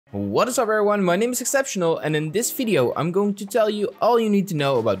What is up everyone, my name is Exceptional and in this video I'm going to tell you all you need to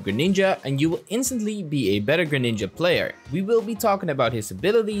know about Greninja and you will instantly be a better Greninja player. We will be talking about his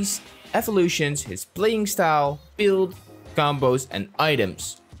abilities, evolutions, his playing style, build, combos and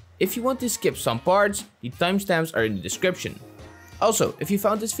items. If you want to skip some parts, the timestamps are in the description. Also, if you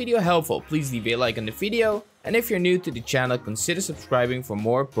found this video helpful, please leave a like on the video, and if you're new to the channel, consider subscribing for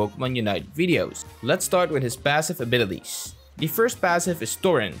more Pokemon Unite videos. Let's start with his passive abilities. The first passive is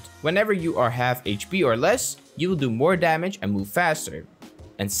Torrent. Whenever you are half HP or less, you will do more damage and move faster.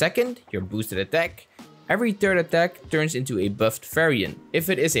 And second, your boosted attack. Every third attack turns into a buffed variant. If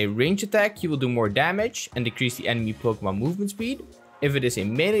it is a range attack, you will do more damage and decrease the enemy Pokemon movement speed. If it is a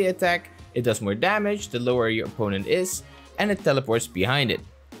melee attack, it does more damage the lower your opponent is, and it teleports behind it.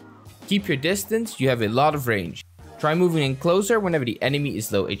 Keep your distance, you have a lot of range. Try moving in closer whenever the enemy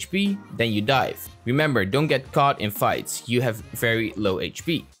is low HP, then you dive. Remember, don't get caught in fights, you have very low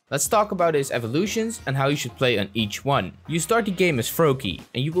HP. Let's talk about his evolutions and how you should play on each one. You start the game as Froakie,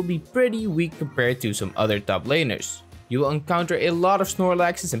 and you will be pretty weak compared to some other top laners. You will encounter a lot of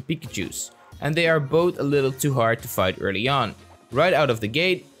Snorlaxes and Pikachus, and they are both a little too hard to fight early on. Right out of the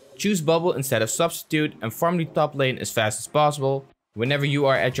gate, choose Bubble instead of Substitute and farm the top lane as fast as possible. Whenever you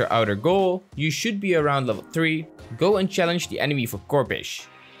are at your outer goal, you should be around level 3, go and challenge the enemy for Corphish.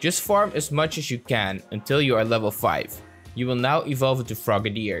 Just farm as much as you can until you are level 5. You will now evolve into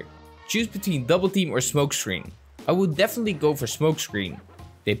Frogadier. Choose between Double Team or Smokescreen. I would definitely go for Smokescreen.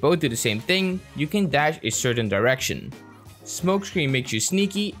 They both do the same thing, you can dash a certain direction. Smokescreen makes you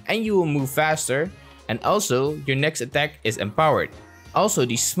sneaky and you will move faster, and also your next attack is empowered. Also,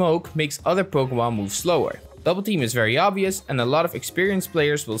 the smoke makes other Pokemon move slower. Double Team is very obvious and a lot of experienced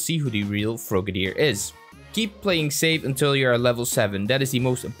players will see who the real Frogadier is. Keep playing safe until you are level 7, that is the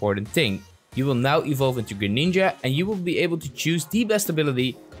most important thing. You will now evolve into Greninja and you will be able to choose the best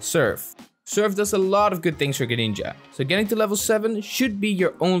ability, Surf. Surf does a lot of good things for Greninja, so getting to level 7 should be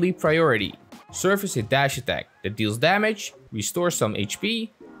your only priority. Surf is a dash attack that deals damage, restores some HP,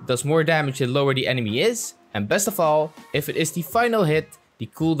 does more damage the lower the enemy is, and best of all, if it is the final hit, the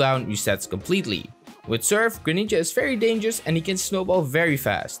cooldown resets completely. With Surf, Greninja is very dangerous and he can snowball very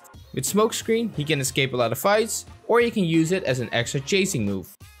fast. With Smokescreen, he can escape a lot of fights, or you can use it as an extra chasing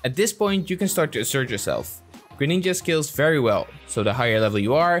move. At this point, you can start to assert yourself. Greninja scales very well, so the higher level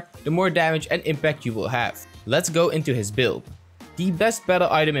you are, the more damage and impact you will have. Let's go into his build. The best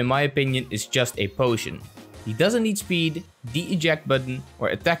battle item in my opinion is just a potion. He doesn't need speed, the eject button, or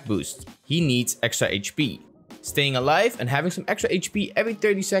attack boost. He needs extra HP. Staying alive and having some extra HP every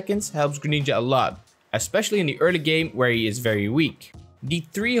 30 seconds helps Greninja a lot, especially in the early game where he is very weak. The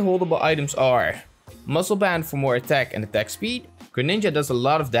 3 holdable items are Muscle Band for more attack and attack speed. Greninja does a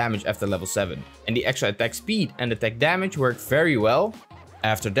lot of damage after level 7, and the extra attack speed and attack damage work very well.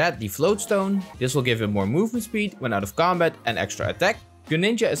 After that, the Float Stone. This will give him more movement speed when out of combat and extra attack.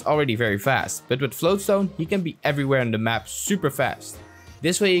 Greninja is already very fast, but with Float Stone, he can be everywhere on the map super fast.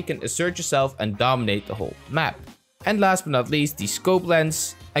 This way you can assert yourself and dominate the whole map. And last but not least, the Scope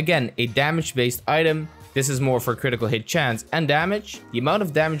Lens. Again, a damage based item. This is more for critical hit chance and damage. The amount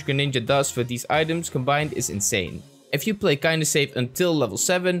of damage Greninja does with these items combined is insane. If you play kinda safe until level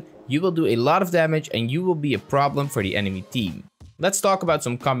 7, you will do a lot of damage and you will be a problem for the enemy team. Let's talk about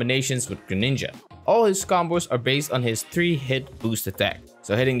some combinations with Greninja. All his combos are based on his 3-hit boost attack.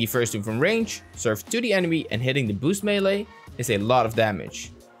 So hitting the first two from range, Surf to the enemy and hitting the boost melee is a lot of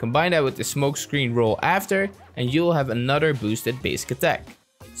damage. Combine that with the Smokescreen roll after and you'll have another boosted basic attack.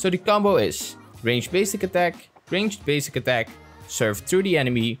 So the combo is ranged basic attack, ranged basic attack, Surf through the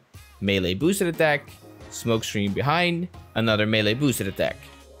enemy, melee boosted attack, Smokescreen behind, another melee boosted attack.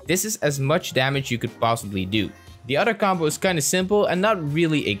 This is as much damage you could possibly do. The other combo is kinda simple and not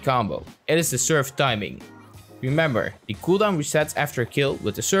really a combo. It is the Surf timing. Remember, the cooldown resets after a kill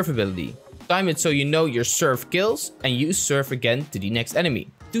with the Surf ability. Time it so you know your Surf kills and use Surf again to the next enemy.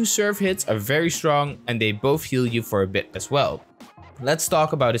 2 Surf hits are very strong and they both heal you for a bit as well. Let's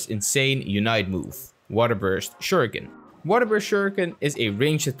talk about his insane Unite move, Water Burst Shuriken. Water Burst Shuriken is a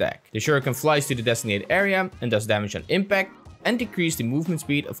ranged attack. The Shuriken flies to the designated area and does damage on impact and decrease the movement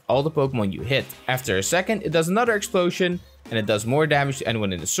speed of all the Pokemon you hit. After a second, it does another explosion and it does more damage to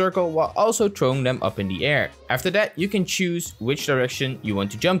anyone in the circle while also throwing them up in the air. After that, you can choose which direction you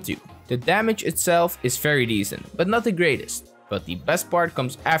want to jump to. The damage itself is very decent, but not the greatest. But the best part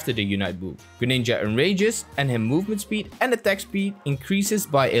comes after the Unite move. Greninja enrages and his movement speed and attack speed increases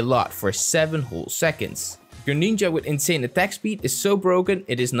by a lot for 7 whole seconds. Greninja with insane attack speed is so broken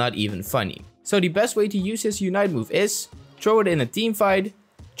it is not even funny. So the best way to use his Unite move is throw it in a team fight,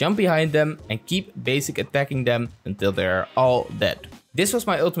 jump behind them and keep basic attacking them until they are all dead. This was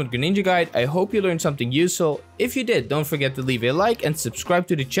my Ultimate Greninja guide. I hope you learned something useful. If you did, don't forget to leave a like and subscribe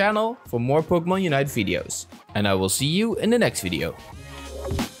to the channel for more Pokemon Unite videos. And I will see you in the next video.